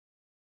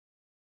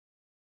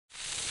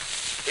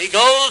He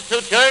goes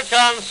to church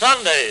on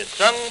Sunday,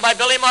 sung by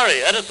Billy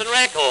Murray, Edison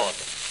Record.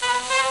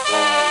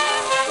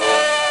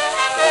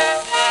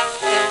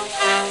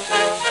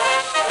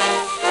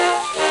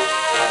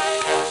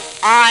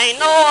 I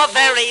know a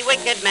very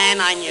wicked man,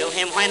 I knew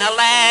him when a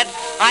lad.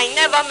 I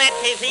never met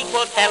his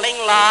equal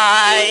telling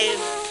lies.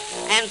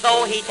 And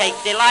though he takes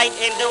delight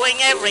in doing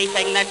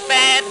everything that's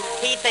bad,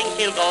 he thinks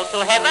he'll go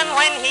to heaven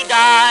when he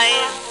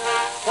dies.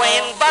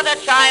 When but a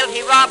child,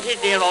 he robbed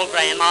his dear old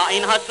grandma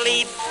in her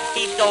sleep.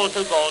 He stole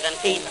 2 golden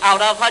teeth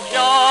out of her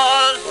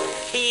jaws.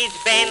 He's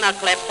been a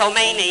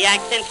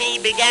kleptomaniac since he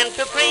began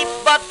to creep,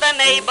 but the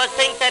neighbors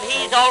think that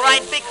he's all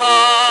right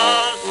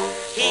because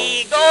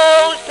he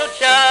goes to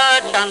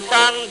church on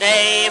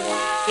Sunday.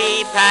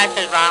 He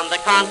passes round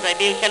the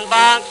contribution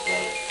box,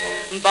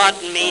 but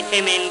meet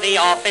him in the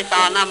office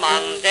on a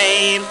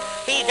Monday.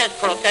 He's as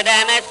crooked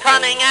and as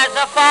cunning as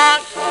a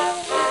fox.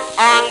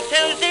 On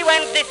Tuesday,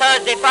 Wednesday,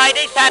 Thursday,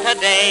 Friday,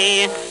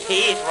 Saturday,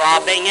 he's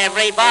robbing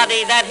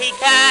everybody that he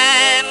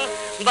can.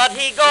 But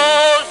he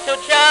goes to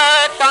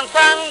church on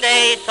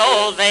Sunday,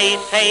 so they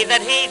say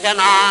that he's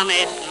an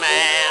honest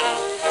man.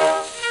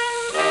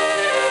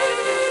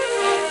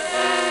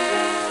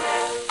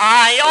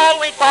 I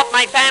always thought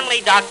my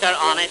family doctor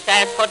honest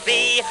as could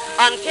be,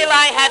 until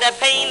I had a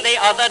pain the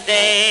other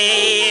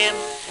day.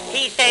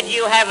 He said,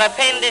 you have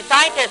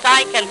appendicitis,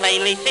 I can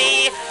plainly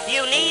see.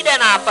 You need an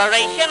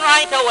operation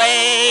right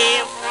away.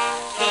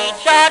 He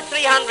charged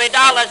 $300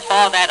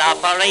 for that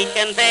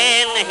operation.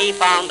 Then he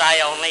found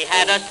I only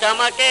had a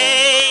stomach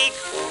ache.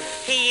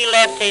 He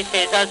left his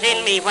scissors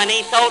in me when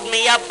he sewed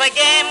me up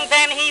again.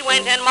 Then he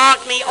went and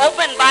marked me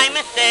open by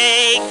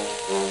mistake.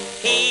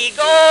 He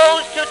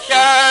goes to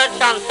church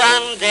on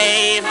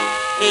Sunday.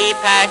 He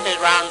passes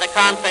round the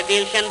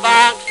contribution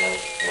box,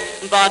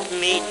 but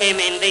meet him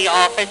in the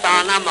office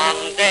on a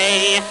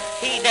Monday.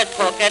 He's as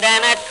crooked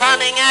and as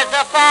cunning as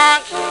a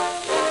fox.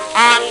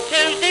 On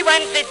Tuesday,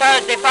 Wednesday,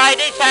 Thursday,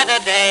 Friday,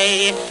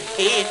 Saturday,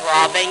 he's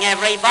robbing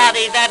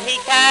everybody that he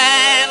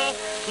can.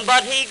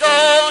 But he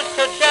goes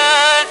to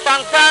church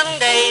on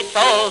Sunday,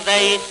 so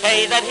they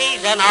say that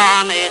he's an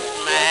honest